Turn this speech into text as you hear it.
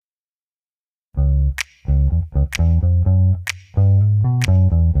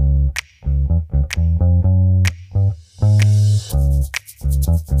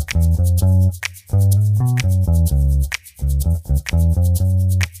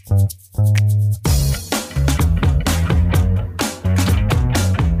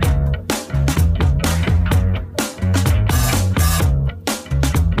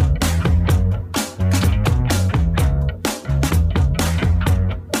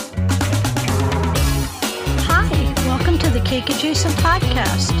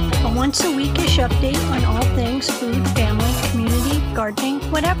A once-a-weekish update on all things food, family, community, gardening,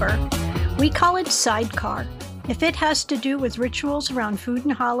 whatever. We call it SideCar. If it has to do with rituals around food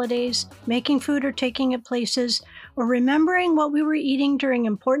and holidays, making food or taking it places, or remembering what we were eating during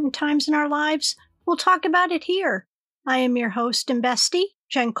important times in our lives, we'll talk about it here. I am your host and bestie,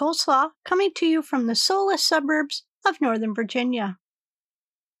 Jen Coleslaw, coming to you from the soulless suburbs of Northern Virginia.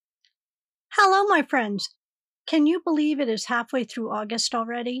 Hello, my friends. Can you believe it is halfway through August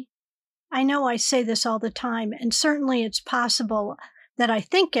already? I know I say this all the time, and certainly it's possible that I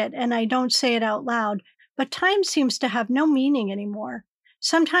think it and I don't say it out loud, but time seems to have no meaning anymore.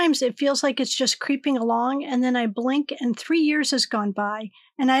 Sometimes it feels like it's just creeping along, and then I blink and 3 years has gone by,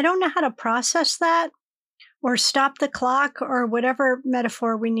 and I don't know how to process that, or stop the clock, or whatever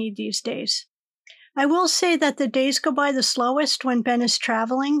metaphor we need these days. I will say that the days go by the slowest when Ben is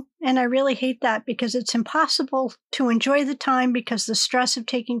traveling, and I really hate that because it's impossible to enjoy the time because the stress of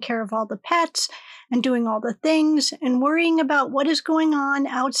taking care of all the pets and doing all the things and worrying about what is going on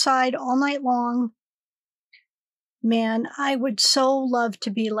outside all night long. Man, I would so love to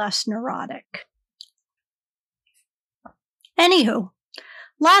be less neurotic. Anywho,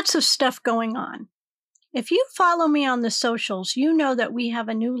 lots of stuff going on. If you follow me on the socials, you know that we have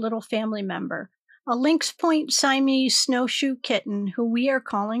a new little family member. A Lynx Point Siamese snowshoe kitten who we are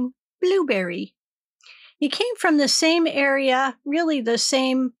calling Blueberry. He came from the same area, really the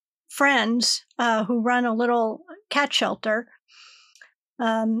same friends who run a little cat shelter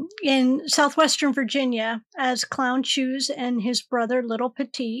in southwestern Virginia as Clown Shoes and his brother Little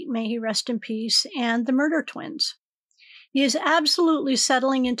Petite, may he rest in peace, and the Murder Twins. He is absolutely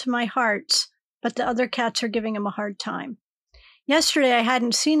settling into my hearts, but the other cats are giving him a hard time. Yesterday, I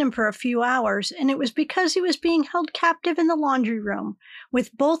hadn't seen him for a few hours, and it was because he was being held captive in the laundry room,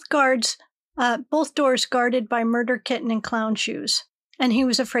 with both doors guarded by Murder Kitten and Clown Shoes, and he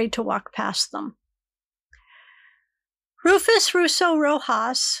was afraid to walk past them. Rufus Russo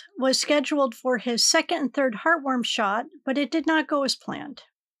Rojas was scheduled for his second and third heartworm shot, but it did not go as planned.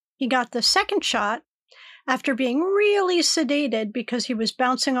 He got the second shot after being really sedated because he was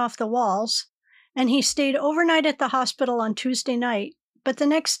bouncing off the walls, and he stayed overnight at the hospital on Tuesday night. But the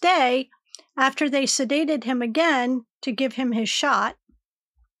next day, after they sedated him again to give him his shot,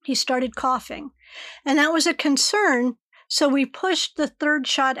 he started coughing. And that was a concern, so we pushed the third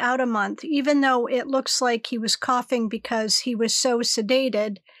shot out a month, even though it looks like he was coughing because he was so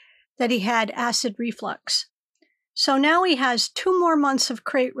sedated that he had acid reflux. So now he has 2 more months of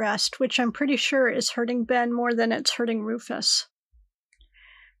crate rest, which I'm pretty sure is hurting Ben more than it's hurting Rufus.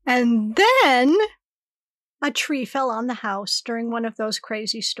 And then a tree fell on the house during one of those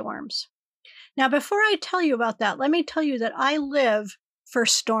crazy storms. Now, before I tell you about that, let me tell you that I live for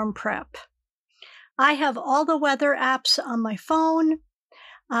storm prep. I have all the weather apps on my phone,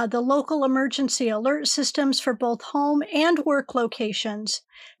 the local emergency alert systems for both home and work locations.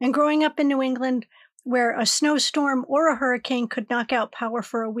 And growing up in New England, where a snowstorm or a hurricane could knock out power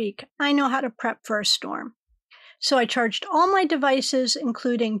for a week, I know how to prep for a storm. So I charged all my devices,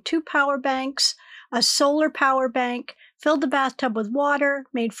 including 2 power banks, a solar power bank, filled the bathtub with water,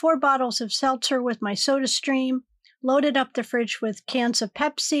 made 4 bottles of seltzer with my SodaStream, loaded up the fridge with cans of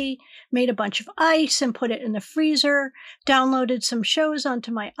Pepsi, made a bunch of ice and put it in the freezer, downloaded some shows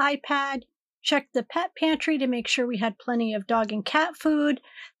onto my iPad, checked the pet pantry to make sure we had plenty of dog and cat food,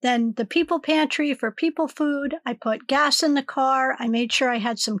 then the people pantry for people food. I put gas in the car. I made sure I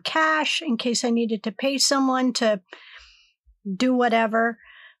had some cash in case I needed to pay someone to do whatever.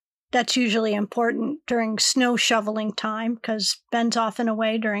 That's usually important during snow shoveling time because Ben's often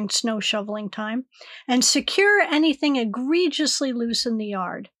away during snow shoveling time. And secure anything egregiously loose in the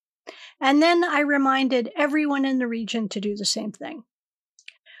yard. And then I reminded everyone in the region to do the same thing.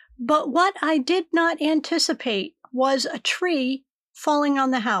 But what I did not anticipate was a tree falling on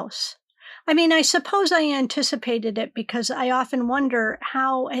the house. I mean, I suppose I anticipated it because I often wonder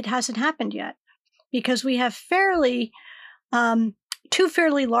how it hasn't happened yet. Because we have 2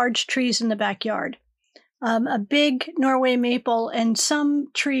 fairly large trees in the backyard. A big Norway maple and some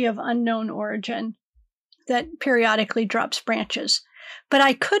tree of unknown origin that periodically drops branches. But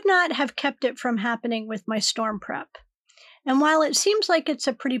I could not have kept it from happening with my storm prep. And while it seems like it's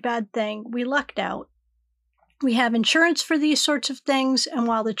a pretty bad thing, we lucked out. We have insurance for these sorts of things, and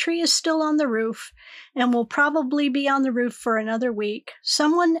while the tree is still on the roof, and will probably be on the roof for another week,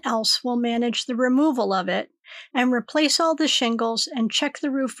 someone else will manage the removal of it and replace all the shingles and check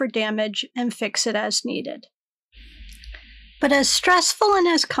the roof for damage and fix it as needed. But as stressful and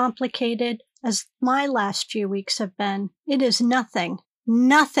as complicated as my last few weeks have been, it is nothing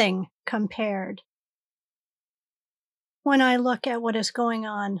compared when I look at what is going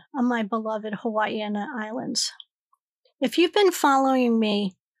on my beloved Hawaiiana Islands. If you've been following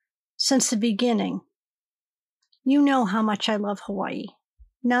me since the beginning, you know how much I love Hawaii.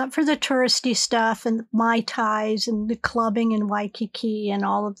 Not for the touristy stuff and Mai Tais and the clubbing in Waikiki and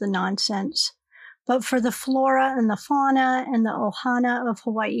all of the nonsense, but for the flora and the fauna and the ohana of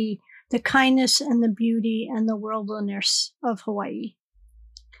Hawaii, the kindness and the beauty and the worldliness of Hawaii.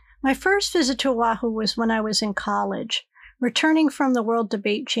 My first visit to Oahu was when I was in college, returning from the World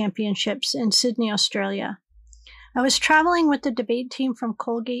Debate Championships in Sydney, Australia. I was traveling with the debate team from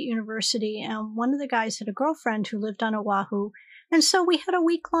Colgate University, and one of the guys had a girlfriend who lived on Oahu, and so we had a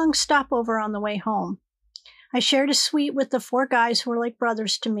week-long stopover on the way home. I shared a suite with the 4 guys who were like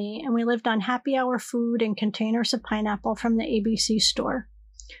brothers to me, and we lived on happy hour food and containers of pineapple from the ABC store.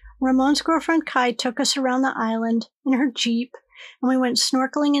 Ramon's girlfriend Kai took us around the island in her Jeep, and we went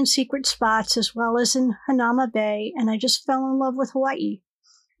snorkeling in secret spots as well as in Hanauma Bay, and I just fell in love with Hawaii.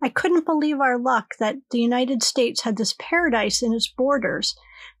 I couldn't believe our luck that the United States had this paradise in its borders,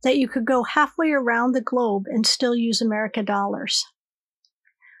 that you could go halfway around the globe and still use American dollars.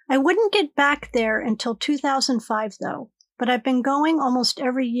 I wouldn't get back there until 2005, though, but I've been going almost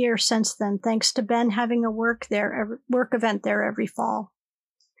every year since then, thanks to Ben having a work event there every fall.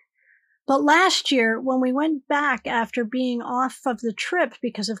 But last year, when we went back after being off of the trip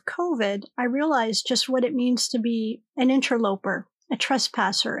because of COVID, I realized just what it means to be an interloper, a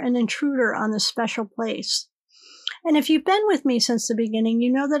trespasser, an intruder on this special place. And if you've been with me since the beginning,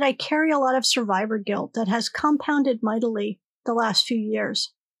 you know that I carry a lot of survivor guilt that has compounded mightily the last few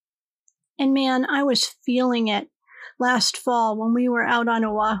years. And man, I was feeling it last fall when we were out on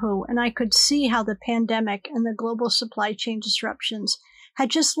Oahu, and I could see how the pandemic and the global supply chain disruptions had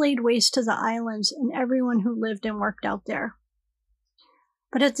just laid waste to the islands and everyone who lived and worked out there.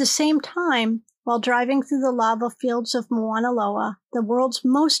 But at the same time, while driving through the lava fields of Mauna Loa, the world's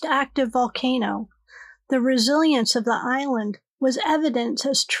most active volcano, the resilience of the island was evident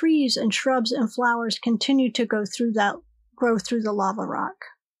as trees and shrubs and flowers continued to grow through the lava rock.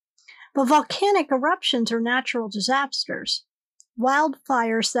 But volcanic eruptions are natural disasters.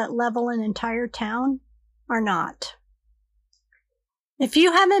 Wildfires that level an entire town are not. If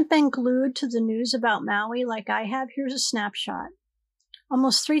you haven't been glued to the news about Maui like I have, here's a snapshot.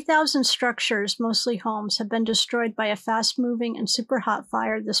 Almost 3,000 structures, mostly homes, have been destroyed by a fast-moving and super hot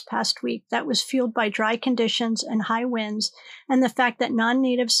fire this past week that was fueled by dry conditions and high winds and the fact that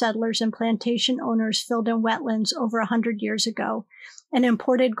non-native settlers and plantation owners filled in wetlands over 100 years ago and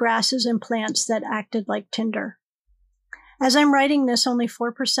imported grasses and plants that acted like tinder. As I'm writing this, only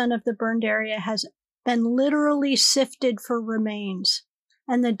 4% of the burned area has been literally sifted for remains,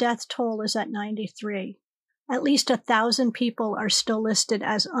 and the death toll is at 93. At least 1,000 people are still listed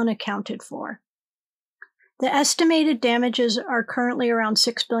as unaccounted for. The estimated damages are currently around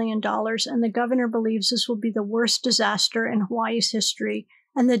 $6 billion, and the governor believes this will be the worst disaster in Hawaii's history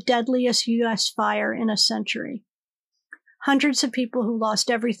and the deadliest U.S. fire in a century. Hundreds of people who lost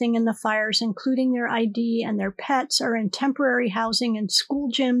everything in the fires, including their ID and their pets, are in temporary housing in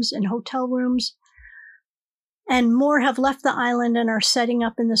school gyms and hotel rooms, and more have left the island and are setting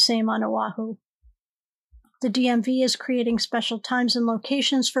up in the same on Oahu. The DMV is creating special times and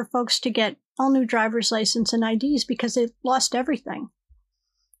locations for folks to get all new driver's license and IDs because they've lost everything.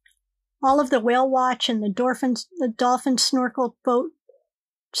 All of the whale watch and the dolphin snorkel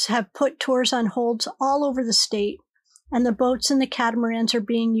boats have put tours on holds all over the state, and the boats and the catamarans are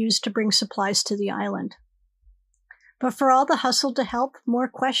being used to bring supplies to the island. But for all the hustle to help, more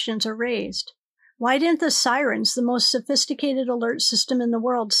questions are raised. Why didn't the sirens, the most sophisticated alert system in the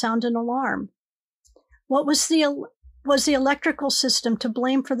world, sound an alarm? What was the electrical system to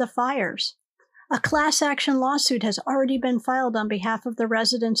blame for the fires? A class action lawsuit has already been filed on behalf of the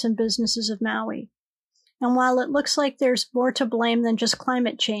residents and businesses of Maui. And while it looks like there's more to blame than just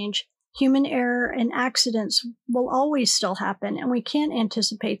climate change, human error and accidents will always still happen, and we can't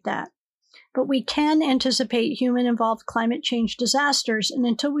anticipate that. But we can anticipate human-involved climate change disasters, and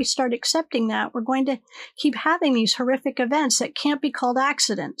until we start accepting that, we're going to keep having these horrific events that can't be called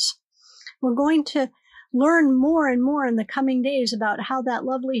accidents. We're going to learn more and more in the coming days about how that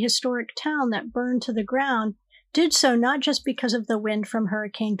lovely historic town that burned to the ground did so not just because of the wind from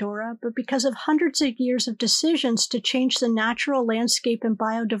Hurricane Dora, but because of hundreds of years of decisions to change the natural landscape and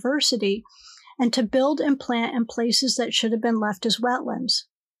biodiversity and to build and plant in places that should have been left as wetlands.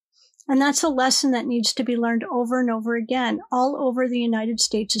 And that's a lesson that needs to be learned over and over again, all over the United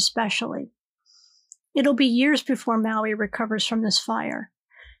States especially. It'll be years before Maui recovers from this fire.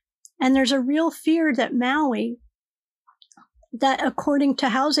 And there's a real fear that Maui, that according to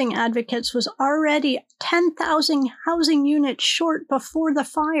housing advocates was already 10,000 housing units short before the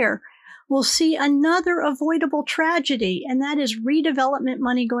fire, will see another avoidable tragedy, and that is redevelopment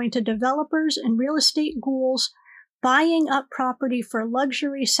money going to developers and real estate ghouls buying up property for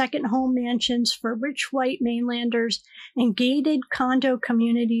luxury second home mansions for rich white mainlanders and gated condo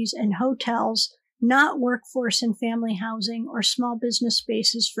communities and hotels, not workforce and family housing or small business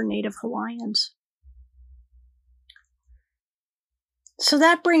spaces for Native Hawaiians. So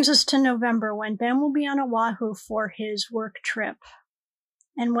that brings us to November, when Ben will be on Oahu for his work trip,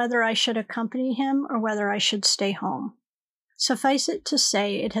 and whether I should accompany him or whether I should stay home. Suffice it to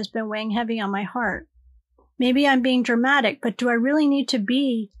say, it has been weighing heavy on my heart. Maybe I'm being dramatic, but do I really need to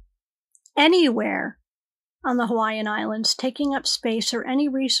be anywhere on the Hawaiian Islands, taking up space or any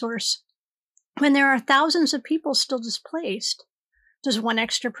resource, when there are thousands of people still displaced? Does one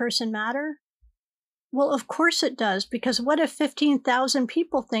extra person matter? Well, of course it does, because what if 15,000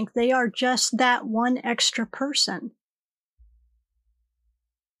 people think they are just that one extra person?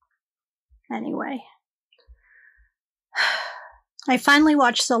 Anyway, I finally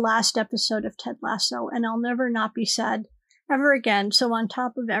watched the last episode of Ted Lasso, and I'll never not be sad ever again, so on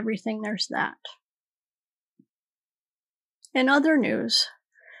top of everything, there's that. In other news,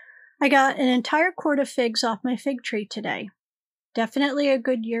 I got an entire quart of figs off my fig tree today. Definitely a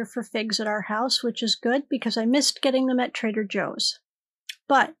good year for figs at our house, which is good because I missed getting them at Trader Joe's.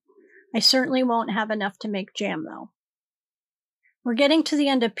 But I certainly won't have enough to make jam, though. We're getting to the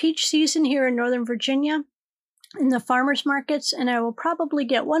end of peach season here in Northern Virginia in the farmers markets, and I will probably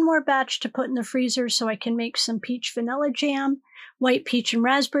get one more batch to put in the freezer so I can make some peach vanilla jam, white peach and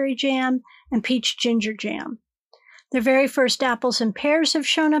raspberry jam, and peach ginger jam. The very first apples and pears have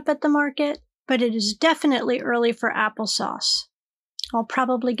shown up at the market, but it is definitely early for applesauce. I'll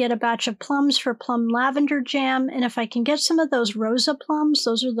probably get a batch of plums for plum lavender jam, and if I can get some of those rosa plums,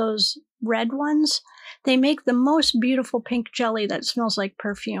 those are those red ones, they make the most beautiful pink jelly that smells like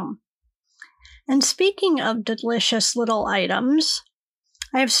perfume. And speaking of delicious little items,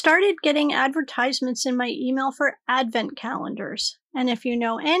 I have started getting advertisements in my email for advent calendars. And if you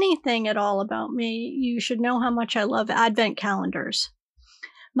know anything at all about me, you should know how much I love advent calendars.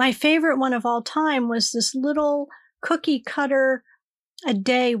 My favorite one of all time was this little cookie cutter a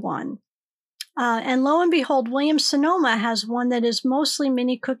day one. And lo and behold, Williams-Sonoma has one that is mostly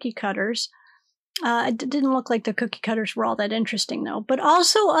mini cookie cutters. It didn't look like the cookie cutters were all that interesting, though, but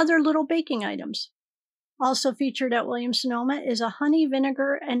also other little baking items. Also featured at Williams-Sonoma is a honey,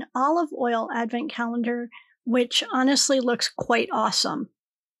 vinegar, and olive oil advent calendar, which honestly looks quite awesome.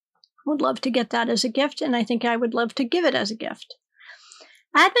 Would love to get that as a gift, and I think I would love to give it as a gift.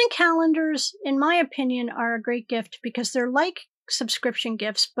 Advent calendars, in my opinion, are a great gift because they're like subscription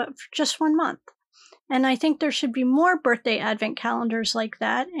gifts, but for just 1 month. And I think there should be more birthday advent calendars like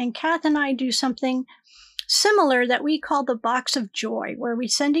that. And Kath and I do something similar that we call the Box of Joy, where we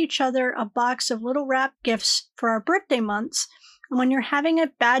send each other a box of little wrapped gifts for our birthday months. And when you're having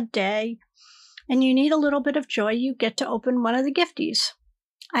a bad day and you need a little bit of joy, you get to open one of the gifties.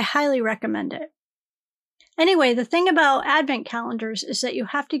 I highly recommend it. Anyway, the thing about advent calendars is that you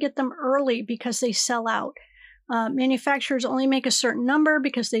have to get them early because they sell out. Manufacturers only make a certain number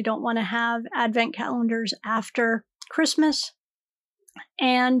because they don't want to have advent calendars after Christmas.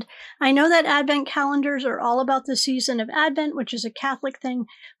 And I know that advent calendars are all about the season of Advent, which is a Catholic thing,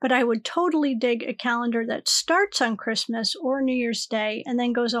 but I would totally dig a calendar that starts on Christmas or New Year's Day and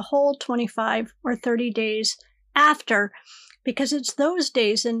then goes a whole 25 or 30 days after, because it's those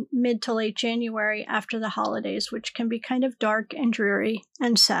days in mid to late January after the holidays, which can be kind of dark and dreary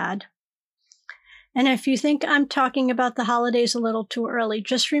and sad. And if you think I'm talking about the holidays a little too early,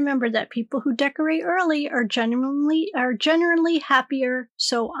 just remember that people who decorate early are generally happier,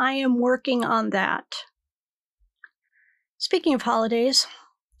 so I am working on that. Speaking of holidays,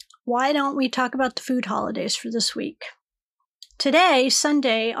 why don't we talk about the food holidays for this week? Today,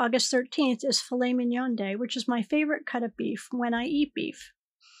 Sunday, August 13th, is Filet Mignon Day, which is my favorite cut of beef when I eat beef.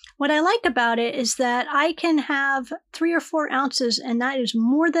 What I like about it is that I can have 3 or 4 ounces, and that is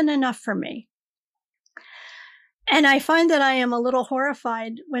more than enough for me. And I find that I am a little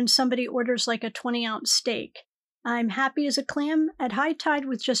horrified when somebody orders like a 20-ounce steak. I'm happy as a clam at high tide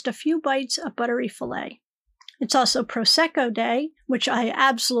with just a few bites of buttery filet. It's also Prosecco Day, which I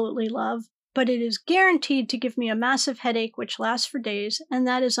absolutely love, but it is guaranteed to give me a massive headache which lasts for days, and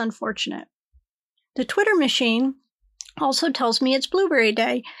that is unfortunate. The Twitter machine also tells me it's Blueberry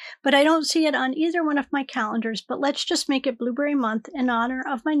Day, but I don't see it on either one of my calendars, but let's just make it Blueberry Month in honor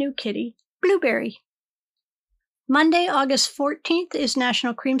of my new kitty, Blueberry. Monday, August 14th is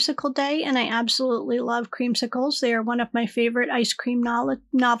National Creamsicle Day, and I absolutely love creamsicles. They are one of my favorite ice cream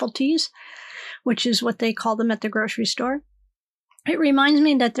novelties, which is what they call them at the grocery store. It reminds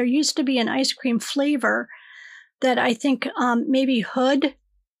me that there used to be an ice cream flavor that I think maybe Hood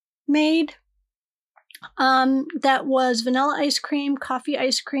made that was vanilla ice cream, coffee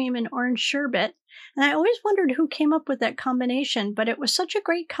ice cream, and orange sherbet. And I always wondered who came up with that combination, but it was such a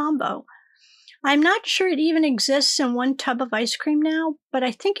great combo. I'm not sure it even exists in one tub of ice cream now, but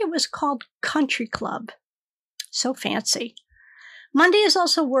I think it was called Country Club. So fancy. Monday is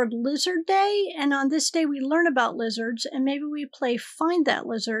also World Lizard Day, and on this day we learn about lizards, and maybe we play Find That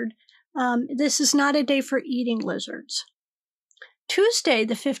Lizard. This is not a day for eating lizards. Tuesday,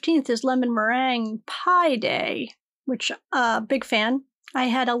 the 15th, is Lemon Meringue Pie Day, which, big fan. I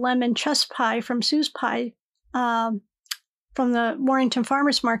had a lemon chess pie from Sue's Pie from the Warrington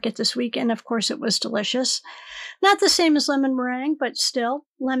Farmers Market this week, and of course it was delicious. Not the same as lemon meringue, but still,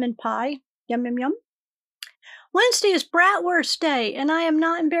 lemon pie. Yum, yum, yum. Wednesday is Bratwurst Day, and I am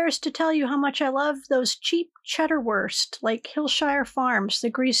not embarrassed to tell you how much I love those cheap cheddar wurst, like Hillshire Farms. The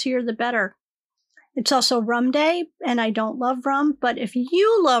greasier, the better. It's also Rum Day, and I don't love rum, but if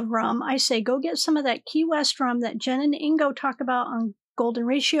you love rum, I say go get some of that Key West rum that Jen and Ingo talk about on Golden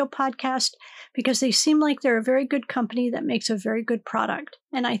Ratio podcast, because they seem like they're a very good company that makes a very good product.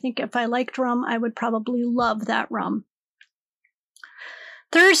 And I think if I liked rum, I would probably love that rum.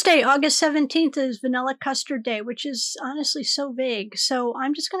 Thursday, August 17th, is Vanilla Custard Day, which is honestly so vague. So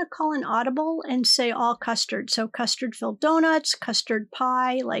I'm just going to call an audible and say all custard. So custard-filled donuts, custard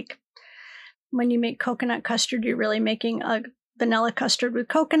pie, like when you make coconut custard, you're really making a vanilla custard with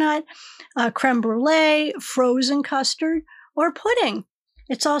coconut, creme brulee, frozen custard, or pudding.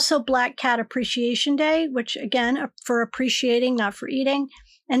 It's also Black Cat Appreciation Day, which again, for appreciating, not for eating.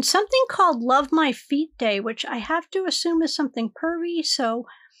 And something called Love My Feet Day, which I have to assume is something pervy. So,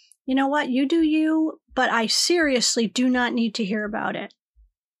 you know what? You do you, but I seriously do not need to hear about it.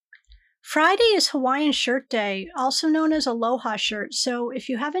 Friday is Hawaiian Shirt Day, also known as Aloha Shirt. So if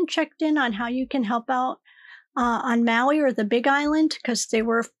you haven't checked in on how you can help out on Maui or the Big Island, because there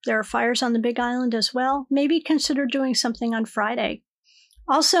are fires on the Big Island as well, maybe consider doing something on Friday.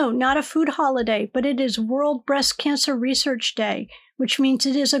 Also, not a food holiday, but it is World Breast Cancer Research Day, which means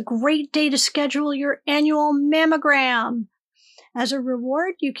it is a great day to schedule your annual mammogram. As a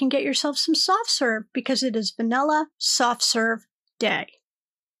reward, you can get yourself some soft serve because it is Vanilla Soft Serve Day.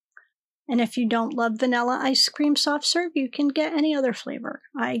 And if you don't love vanilla ice cream soft serve, you can get any other flavor.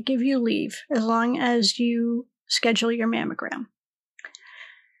 I give you leave as long as you schedule your mammogram.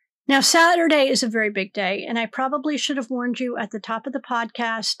 Now, Saturday is a very big day, and I probably should have warned you at the top of the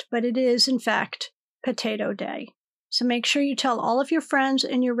podcast, but it is, in fact, Potato Day. So make sure you tell all of your friends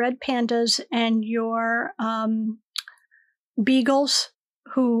and your red pandas and your beagles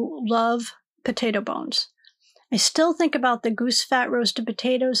who love potato bones. I still think about the goose fat roasted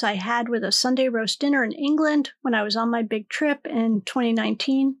potatoes I had with a Sunday roast dinner in England when I was on my big trip in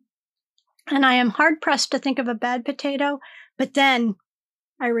 2019. And I am hard-pressed to think of a bad potato, but then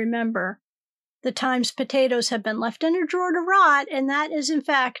I remember the times potatoes have been left in a drawer to rot, and that is, in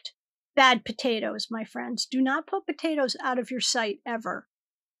fact, bad potatoes, my friends. Do not put potatoes out of your sight, ever.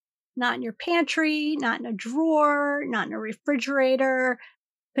 Not in your pantry, not in a drawer, not in a refrigerator.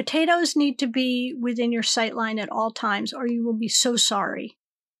 Potatoes need to be within your sight line at all times, or you will be so sorry.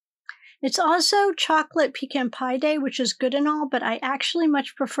 It's also Chocolate Pecan Pie Day, which is good and all, but I actually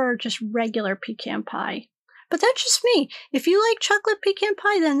much prefer just regular pecan pie. But that's just me. If you like chocolate pecan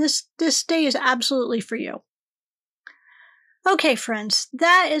pie, then this day is absolutely for you. Okay, friends,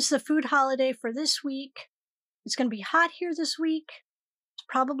 that is the food holiday for this week. It's going to be hot here this week. It's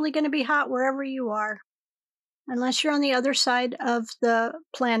probably going to be hot wherever you are, unless you're on the other side of the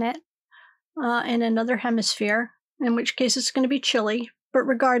planet in another hemisphere, in which case it's going to be chilly. But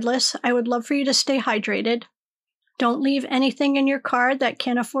regardless, I would love for you to stay hydrated. Don't leave anything in your car that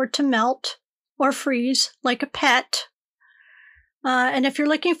can't afford to melt or freeze, like a pet. And if you're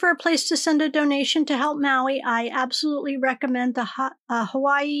looking for a place to send a donation to help Maui, I absolutely recommend the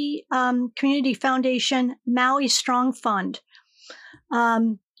Hawaii Community Foundation Maui Strong Fund.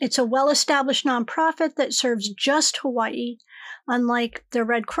 It's a well-established nonprofit that serves just Hawaii, unlike the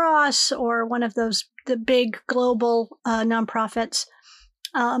Red Cross or one of the big global nonprofits.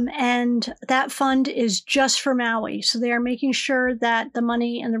 And that fund is just for Maui. So they are making sure that the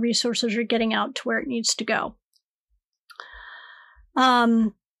money and the resources are getting out to where it needs to go.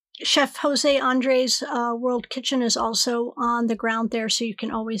 Chef Jose Andres' World Kitchen is also on the ground there, so you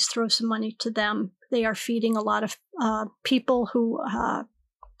can always throw some money to them. They are feeding a lot of people who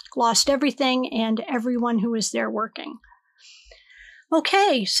lost everything and everyone who is there working.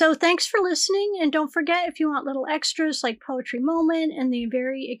 Okay, so thanks for listening, and don't forget, if you want little extras like Poetry Moment and the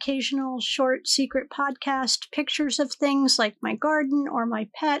very occasional short secret podcast, pictures of things like my garden or my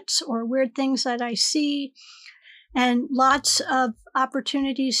pets or weird things that I see, and lots of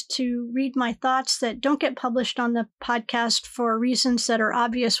opportunities to read my thoughts that don't get published on the podcast for reasons that are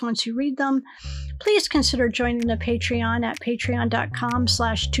obvious once you read them, please consider joining the Patreon at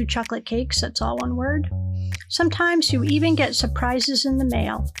patreon.com/2chocolatecakes. That's all one word. Sometimes you even get surprises in the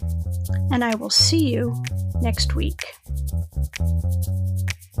mail. And I will see you next week.